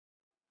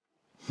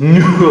It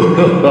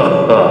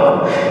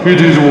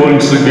is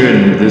once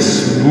again the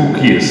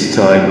spookiest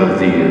time of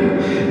the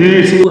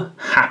year.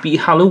 Happy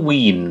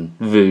Halloween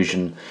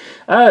version.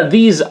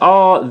 These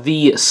are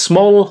the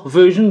small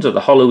versions of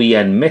the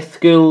HoloEN Myth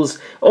girls,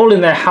 all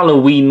in their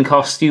Halloween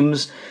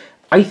costumes.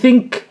 I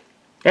think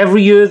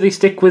every year they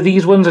stick with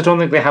these ones. I don't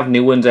think they have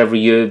new ones every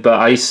year, but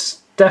I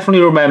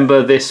definitely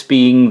remember this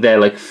being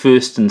their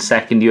first and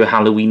second year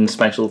Halloween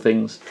special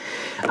things.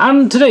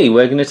 And today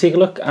we're going to take a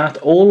look at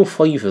all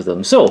 5 of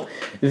them. So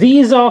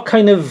these are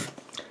kind of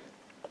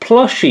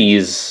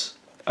plushies,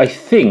 I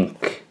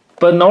think,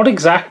 but not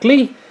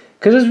exactly,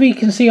 because as we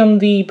can see on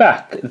the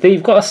back,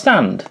 they've got a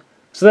stand.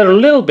 So they're a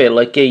little bit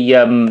like a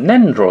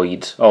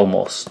Nendroid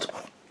almost.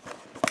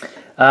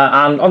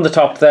 And on the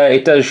top there,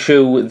 it does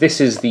show this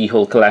is the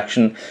whole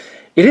collection.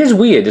 It is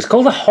weird. It's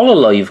called the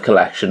Hololive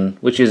collection,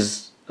 which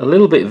is a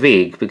little bit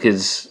vague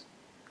because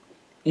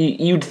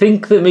you'd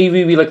think that maybe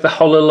it'd be like the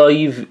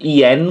Hololive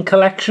EN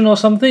collection or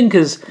something,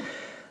 because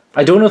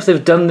I don't know if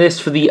they've done this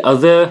for the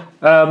other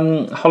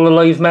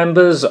Hololive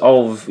members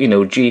of, you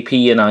know,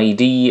 JP and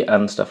ID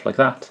and stuff like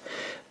that.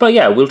 But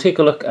yeah, we'll take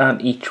a look at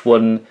each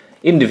one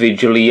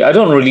individually. I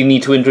don't really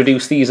need to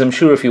introduce these. I'm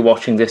sure if you're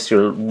watching this,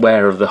 you're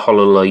aware of the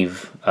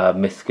Hololive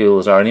Myth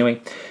girls are anyway.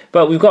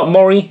 But we've got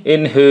Mori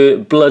in her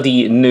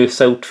bloody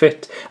nurse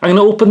outfit. I'm going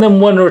to open them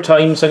one at a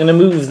time, so I'm going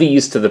to move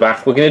these to the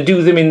back. We're going to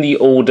do them in the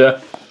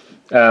order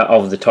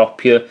of the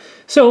top here.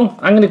 So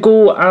I'm going to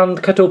go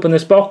and cut open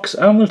this box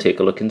and we'll take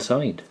a look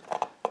inside.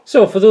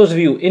 So for those of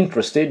you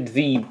interested,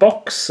 the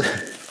box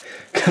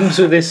comes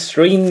with this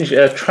strange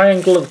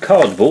triangle of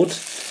cardboard,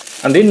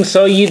 and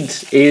inside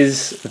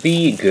is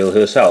the girl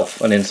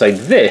herself, and inside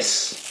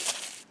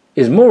this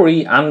is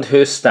Mori and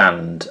her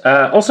stand.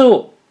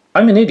 Also,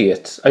 I'm an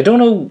idiot. I don't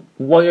know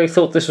why I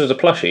thought this was a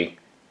plushie.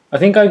 I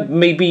think I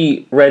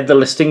maybe read the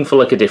listing for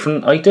like a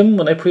different item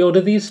when I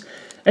pre-ordered these.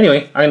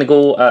 Anyway, I'm going to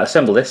go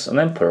assemble this and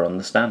then put her on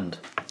the stand.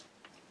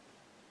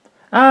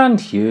 And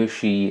here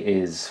she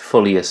is,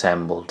 fully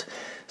assembled.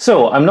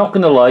 So, I'm not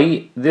going to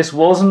lie, this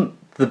wasn't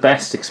the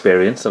best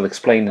experience, I'll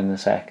explain in a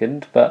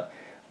second, but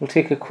we'll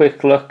take a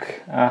quick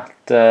look at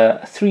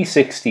a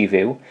 360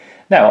 view.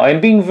 Now, I'm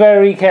being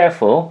very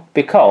careful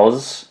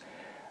because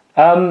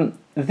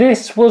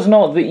this was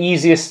not the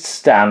easiest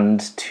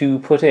stand to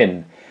put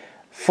in.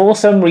 For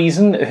some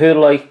reason, her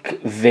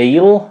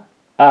veil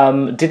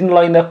didn't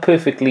line up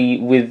perfectly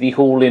with the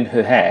hole in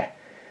her hair.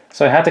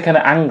 So I had to kind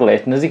of angle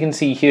it, and as you can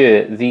see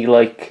here,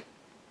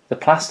 the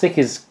plastic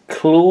is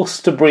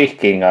close to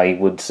breaking, I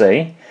would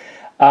say.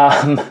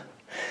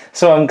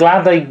 So I'm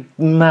glad I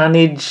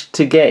managed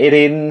to get it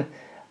in.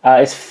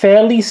 It's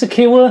fairly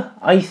secure,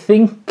 I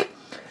think.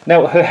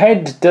 Now, her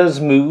head does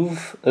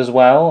move as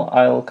well.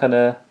 I'll kind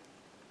of,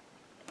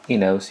 you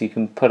know, so you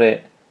can put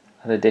it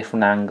at a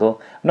different angle.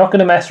 I'm not going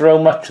to mess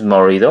around much with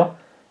Mori, though,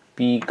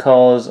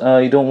 because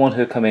I don't want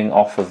her coming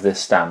off of this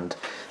stand.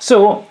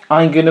 So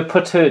I'm going to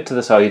put her to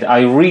the side.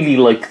 I really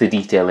like the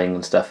detailing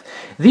and stuff.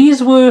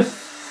 These were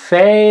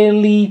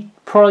fairly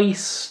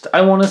priced.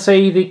 I want to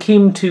say they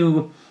came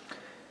to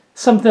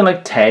something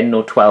like £10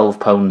 or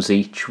 £12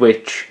 each,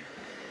 which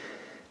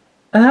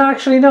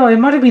actually no, it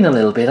might have been a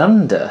little bit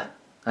under.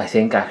 I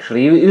think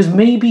actually it was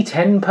maybe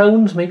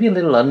 £10, maybe a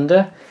little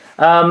under.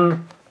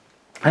 And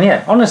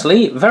yeah,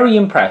 honestly, very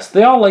impressed.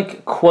 They are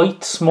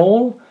quite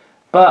small,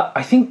 but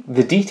I think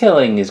the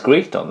detailing is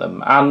great on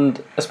them,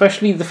 and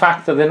especially the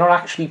fact that they're not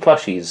actually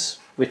plushies,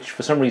 which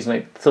for some reason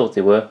I thought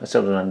they were. I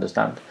still don't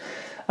understand.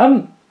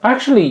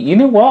 Actually, you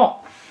know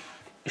what?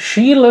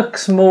 She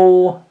looks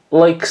more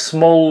like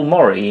small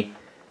Mori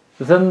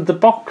than the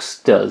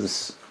box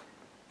does.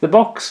 The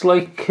box,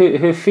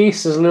 her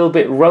face is a little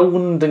bit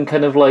round and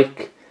kind of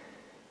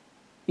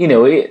you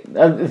know, it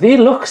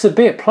looks a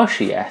bit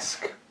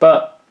plushie-esque,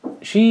 but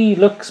she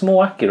looks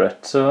more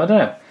accurate, so I don't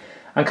know.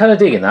 I'm kind of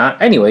digging that.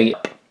 Anyway,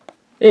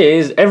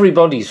 is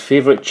everybody's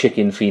favourite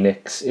chicken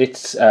phoenix.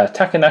 It's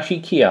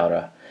Takanashi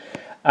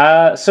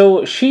Kiara.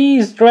 So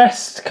she's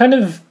dressed kind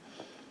of...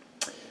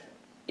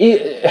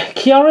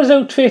 Kiara's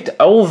outfit,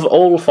 of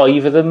all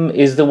 5 of them,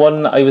 is the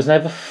one I was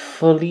never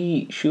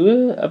fully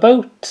sure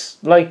about.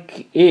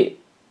 It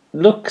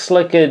looks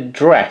like a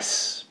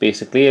dress,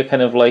 basically, a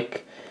kind of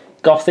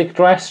gothic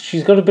dress.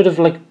 She's got a bit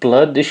of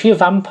blood. Is she a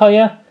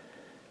vampire?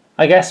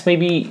 I guess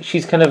maybe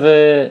she's kind of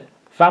a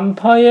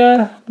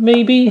vampire,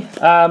 maybe?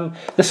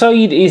 The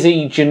side is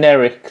a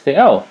generic thing.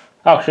 Oh,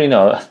 actually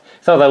no. I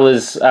thought that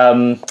was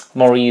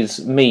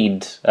Mori's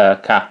maid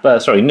cap.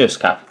 Sorry, nurse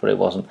cap, but it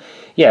wasn't.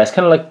 Yeah, it's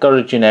kind of got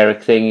a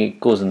generic thing.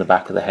 It goes in the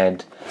back of the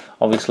head,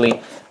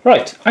 obviously.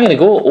 Right, I'm going to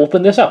go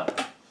open this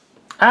up.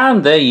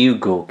 And there you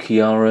go,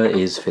 Kiara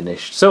is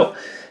finished. So,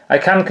 I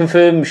can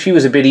confirm she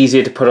was a bit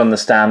easier to put on the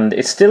stand.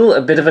 It's still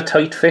a bit of a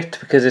tight fit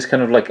because it's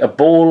kind of a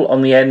ball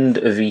on the end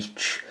of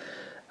each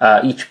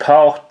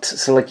part.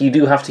 So you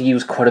do have to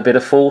use quite a bit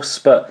of force,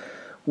 but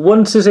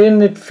once it's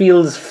in, it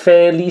feels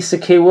fairly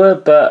secure.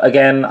 But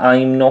again,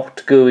 I'm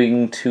not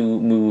going to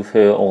move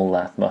her all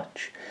that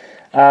much.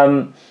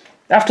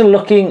 after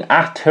looking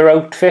at her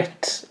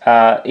outfit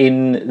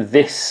in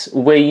this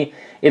way,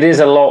 it is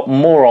a lot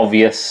more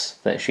obvious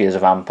that she is a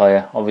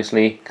vampire,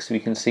 obviously, because we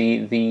can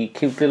see the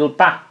cute little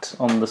bat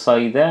on the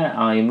side there.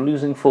 I'm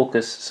losing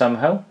focus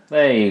somehow.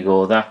 There you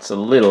go, that's a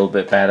little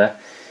bit better.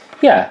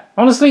 Yeah,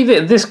 honestly,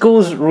 this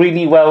goes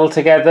really well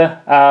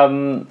together.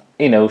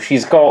 You know,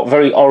 she's got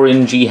very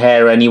orangey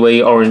hair anyway.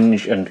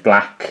 Orange and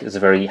black is a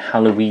very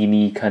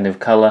Halloween-y kind of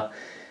colour.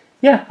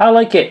 Yeah, I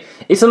like it.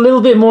 It's a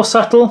little bit more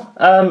subtle.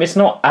 It's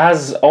not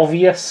as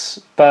obvious,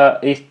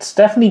 but it's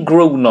definitely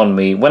grown on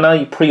me. When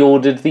I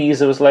pre-ordered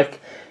these, I was like,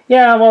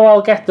 yeah, well,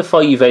 I'll get the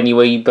 5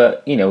 anyway.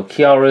 But, you know,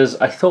 Kiara's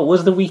I thought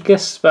was the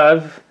weakest,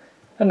 but I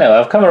don't know,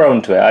 I've come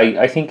around to it.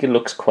 I think it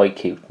looks quite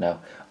cute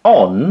now.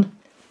 On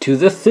to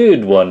the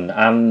third one.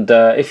 And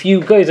if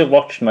you guys have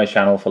watched my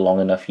channel for long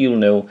enough, you'll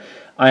know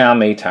I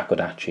am a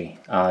Takodachi.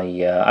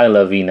 I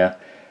love Ina.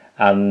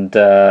 And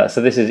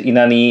so this is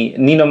Inani,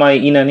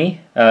 Ninomai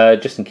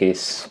Inani, just in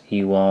case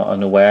you are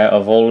unaware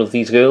of all of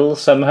these girls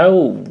somehow.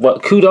 Well,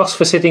 kudos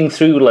for sitting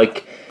through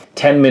like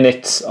 10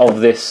 minutes of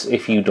this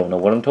if you don't know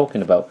what I'm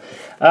talking about.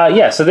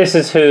 Yeah, so this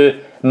is her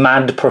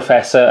mad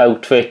professor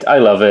outfit. I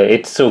love it,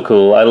 it's so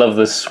cool. I love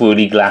the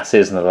swirly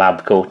glasses and the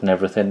lab coat and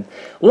everything.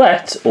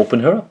 Let's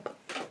open her up.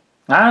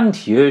 And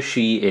here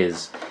she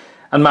is.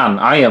 And man,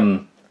 I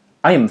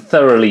am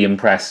thoroughly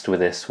impressed with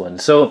this one.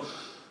 So,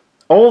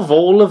 of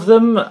all of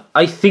them,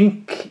 I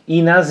think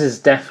Ina's is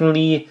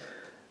definitely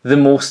the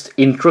most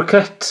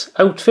intricate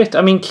outfit.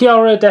 I mean,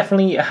 Kiara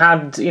definitely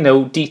had, you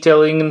know,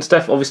 detailing and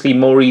stuff. Obviously,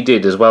 Mori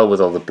did as well with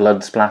all the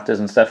blood splatters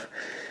and stuff.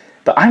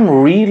 But I'm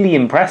really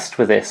impressed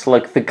with this.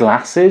 Like, the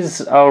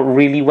glasses are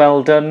really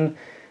well done.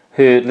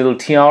 Her little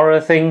tiara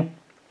thing.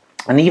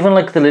 And even,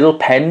 like, the little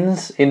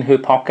pens in her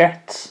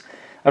pockets.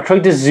 I've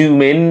tried to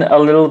zoom in a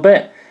little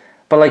bit.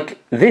 But, like,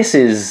 this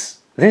is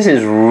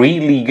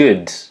really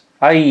good.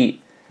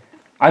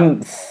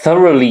 I'm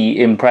thoroughly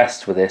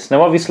impressed with this.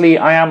 Now, obviously,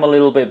 I am a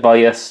little bit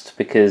biased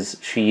because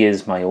she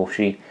is my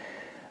Oshi.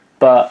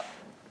 But,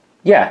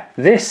 yeah,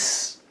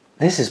 this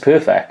is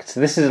perfect.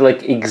 This is,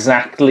 like,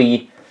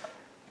 exactly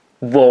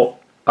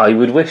what I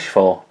would wish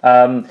for.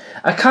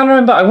 I can't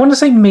remember. I want to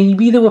say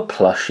maybe there were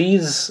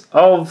plushies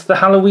of the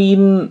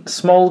Halloween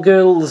small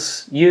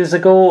girls years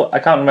ago. I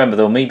can't remember,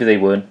 though. Maybe they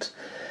weren't.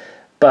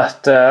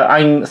 But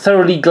I'm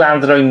thoroughly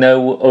glad that I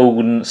now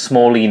own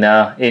small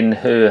Ina in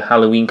her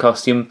Halloween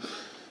costume.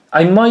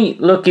 I might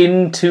look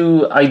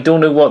into, I don't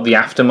know what the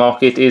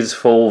aftermarket is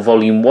for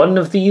Volume 1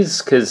 of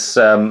these, because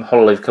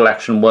Hololive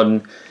Collection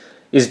 1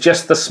 is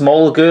just the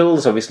small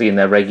girls, obviously in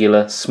their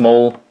regular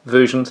small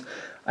versions.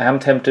 I am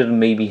tempted to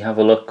maybe have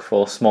a look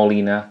for small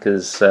Ina,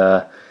 because,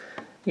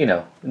 you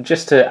know,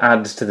 just to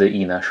add to the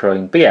Ina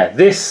shrine. But yeah,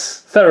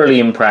 this, thoroughly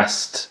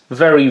impressed.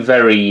 Very,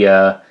 very,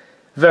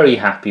 very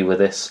happy with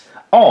this.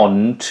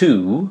 On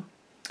to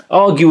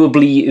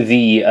arguably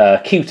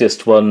the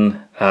cutest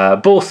one,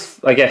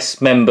 both, I guess,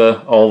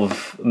 member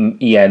of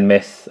HoloEN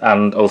Myth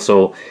and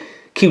also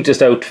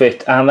cutest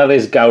outfit, and that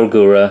is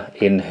Gaogura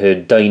in her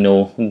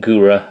Dino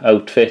Gura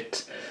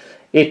outfit.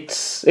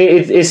 It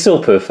is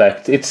so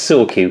perfect, it's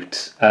so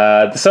cute.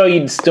 The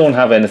sides don't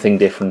have anything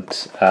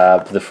different,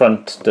 the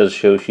front does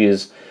show she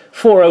is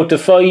 4 out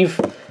of 5.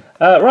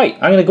 Right,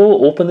 I'm going to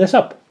go open this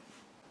up.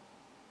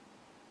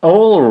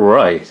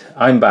 Alright,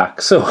 I'm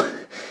back. So,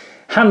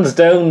 hands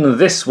down,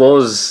 this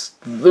was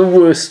the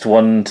worst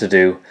one to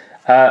do.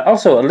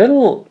 Also, a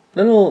little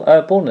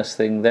bonus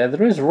thing there.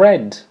 There is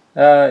red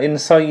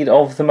inside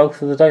of the mouth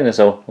of the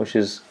dinosaur, which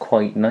is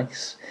quite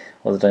nice.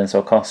 Or the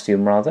dinosaur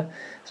costume, rather.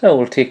 So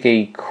we'll take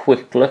a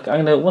quick look.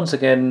 I'm going to once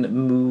again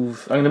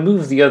move... I'm going to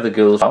move the other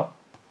girls out.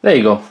 There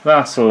you go.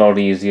 That's a lot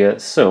easier.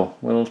 So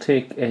we'll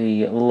take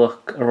a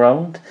look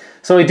around.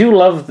 So I do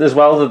love as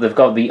well that they've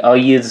got the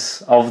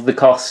eyes of the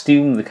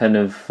costume, the kind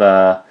of,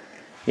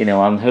 you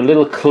know, and her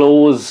little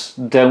claws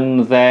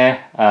down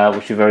there,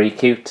 which are very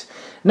cute.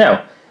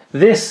 Now,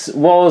 this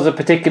was a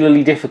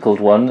particularly difficult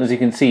one. As you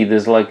can see,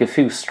 there's like a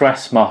few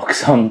stress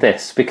marks on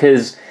this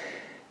because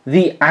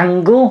the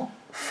angle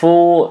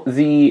for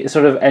the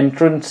sort of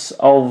entrance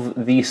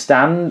of the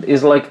stand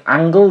is like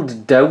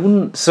angled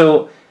down.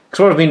 So, because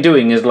what I've been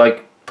doing is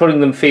like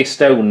putting them face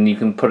down, you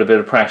can put a bit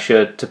of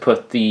pressure to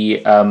put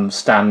the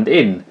stand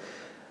in.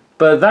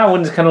 But that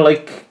one's kind of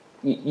like,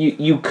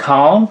 you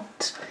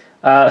can't.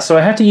 So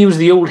I had to use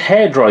the old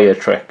hairdryer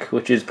trick,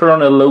 which is put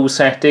on a low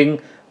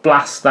setting,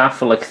 blast that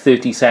for like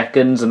 30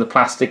 seconds, and the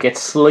plastic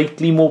gets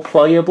slightly more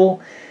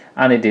pliable,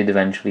 and it did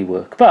eventually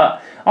work.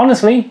 But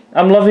honestly,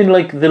 I'm loving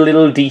like the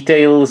little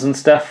details and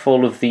stuff,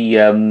 all of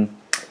the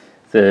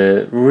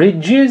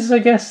ridges, I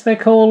guess they're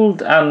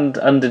called, and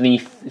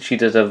underneath she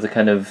does have the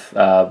kind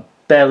of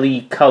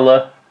belly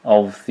colour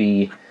of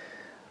the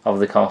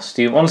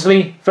costume.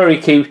 Honestly, very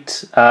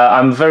cute.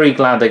 I'm very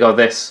glad I got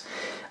this.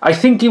 I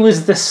think it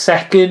was the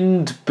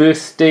second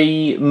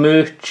birthday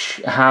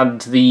merch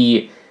had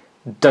the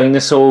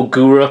dinosaur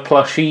Gura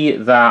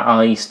plushie that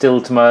I still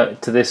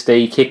to this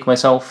day kick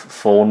myself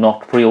for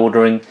not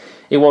pre-ordering.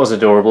 It was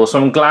adorable,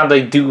 so I'm glad I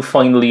do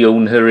finally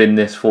own her in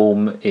this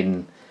form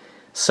in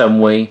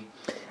some way.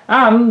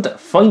 And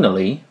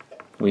finally,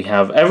 we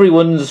have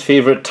everyone's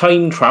favourite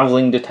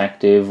time-travelling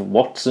detective,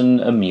 Watson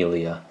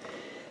Amelia.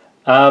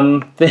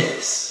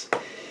 This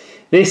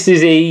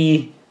is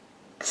a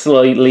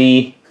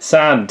slightly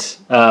sad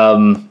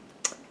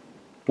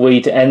way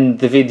to end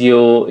the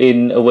video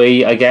in a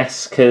way, I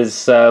guess,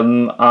 because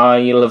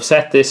I'll have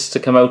set this to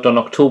come out on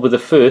October the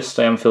 1st.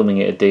 I am filming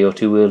it a day or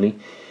two early.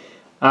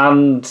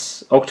 And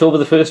October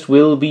the 1st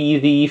will be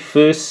the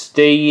first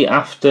day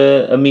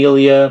after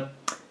Amelia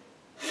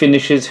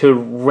finishes her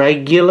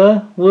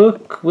regular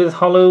work with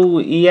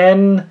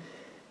HoloEN.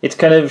 It's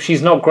kind of,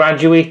 she's not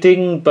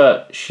graduating,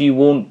 but she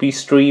won't be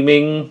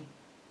streaming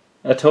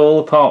at all,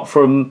 apart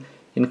from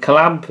in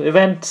collab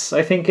events,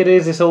 I think it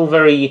is. It's all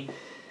very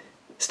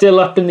still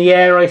up in the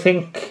air, I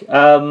think.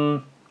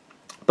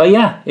 But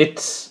yeah,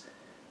 it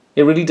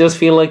really does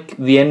feel like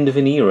the end of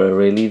an era,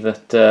 really,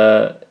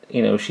 that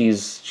you know,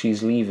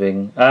 she's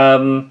leaving.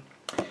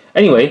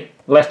 Anyway,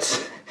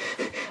 let's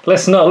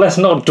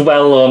not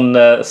dwell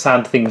on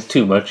sad things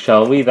too much,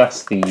 shall we?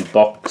 That's the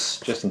box,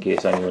 just in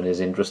case anyone is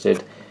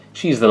interested.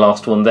 She's the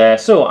last one there,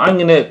 so I'm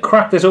gonna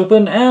crack this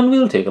open and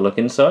we'll take a look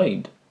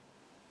inside.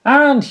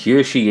 And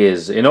here she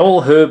is, in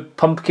all her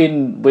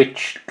pumpkin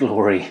witch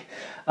glory.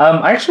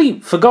 I actually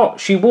forgot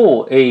she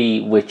wore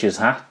a witch's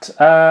hat.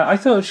 I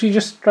thought she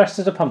just dressed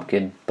as a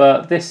pumpkin,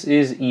 but this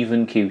is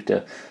even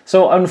cuter.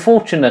 So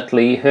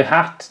unfortunately, her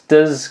hat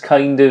does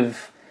kind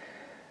of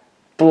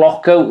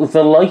block out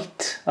the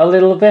light a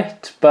little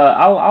bit, but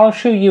I'll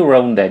show you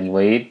around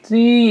anyway.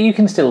 You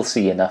can still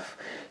see enough.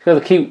 She's got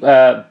a cute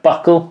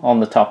buckle on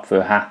the top of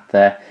her hat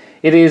there.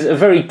 It is a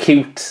very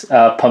cute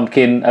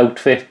pumpkin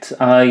outfit.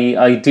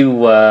 I do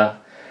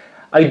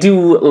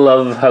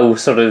love how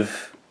sort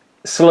of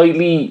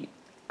slightly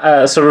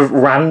sort of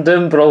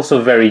random, but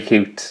also very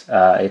cute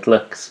it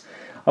looks.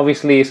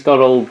 Obviously, it's got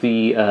all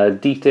the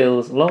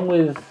details along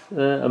with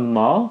a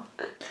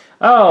mark.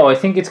 Oh, I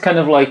think it's kind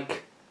of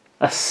like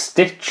a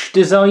stitch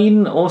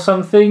design or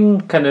something,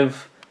 kind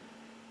of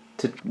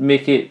to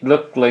make it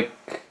look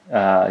like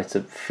it's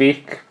a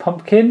fake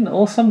pumpkin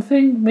or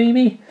something,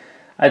 maybe?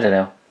 I don't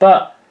know.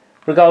 But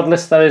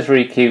regardless, that is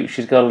really cute.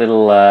 She's got a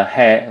little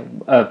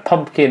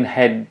pumpkin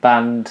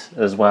headband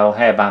as well.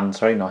 Hairband,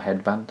 sorry, not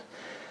headband.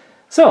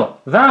 So,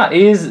 that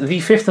is the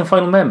fifth and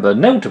final member.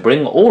 Now to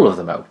bring all of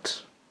them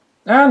out.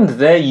 And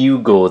there you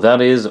go.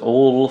 That is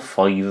all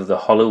 5 of the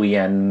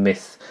HoloEN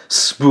Myth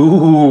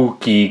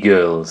spooky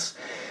girls.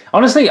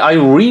 Honestly, I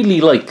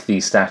really like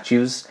these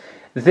statues.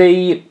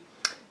 They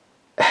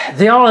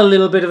are a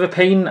little bit of a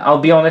pain, I'll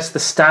be honest. The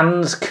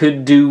stands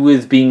could do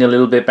with being a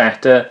little bit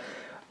better.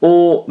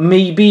 Or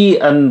maybe,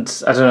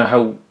 and I don't know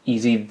how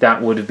easy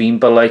that would have been,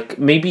 but like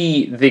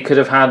maybe they could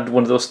have had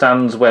one of those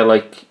stands where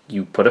like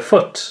you put a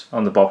foot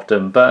on the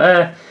bottom.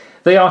 But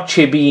they are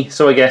chibi,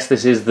 so I guess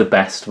this is the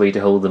best way to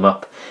hold them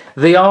up.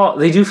 They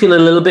do feel a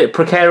little bit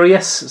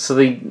precarious, so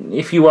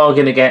if you are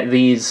going to get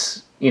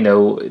these, you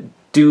know,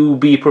 do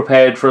be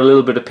prepared for a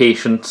little bit of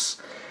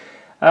patience.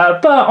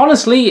 But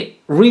honestly,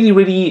 really,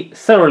 really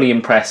thoroughly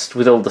impressed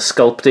with all the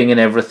sculpting and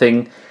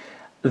everything.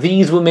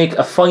 These will make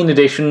a fine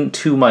addition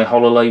to my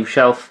Hololive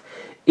shelf.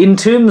 In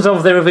terms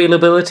of their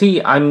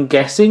availability, I'm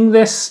guessing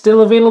they're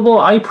still available.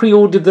 I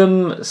pre-ordered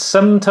them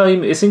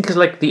sometime, I think it's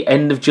like the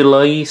end of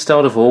July,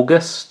 start of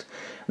August.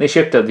 They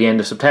shipped at the end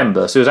of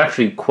September, so it was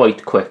actually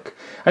quite quick.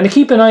 And to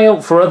keep an eye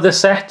out for other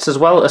sets as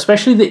well,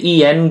 especially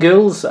the EN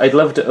girls. I'd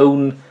love to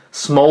own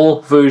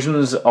small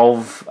versions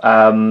of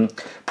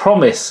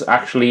Promise,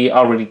 actually,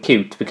 are really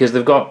cute, because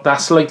they've got that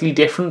slightly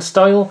different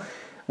style.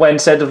 Where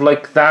instead of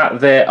like that,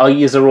 their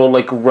eyes are all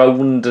like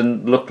round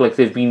and look like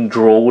they've been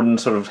drawn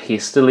sort of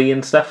hastily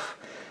and stuff.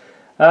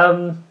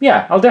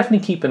 Yeah, I'll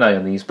definitely keep an eye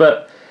on these,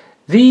 but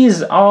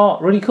these are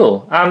really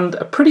cool and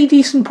a pretty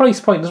decent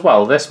price point as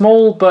well. They're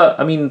small, but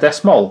I mean they're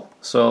small,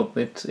 so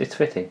it's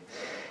fitting.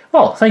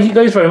 Well, thank you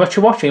guys very much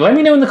for watching. Let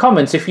me know in the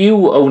comments if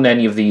you own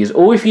any of these,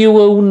 or if you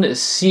own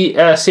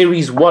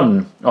Series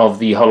 1 of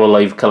the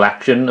Hololive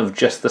collection of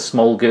just the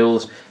small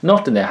girls,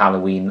 not in their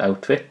Halloween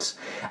outfits.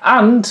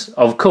 And,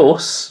 of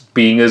course,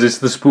 being as it's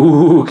the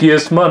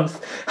spookiest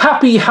month,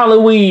 Happy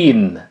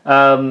Halloween!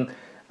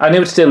 I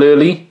know it's still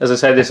early. As I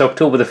said, it's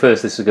October the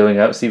 1st this is going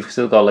out, so you've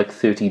still got like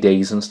 30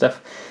 days and stuff.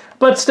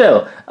 But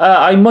still,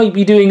 I might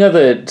be doing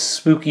other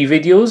spooky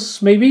videos,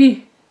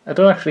 maybe? I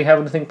don't actually have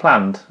anything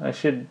planned. I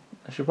should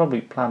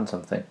probably plan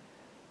something.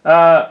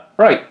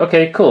 Right,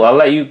 okay, cool. I'll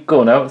let you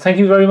go now. Thank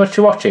you very much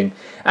for watching.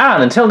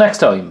 And until next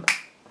time,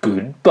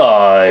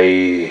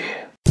 goodbye.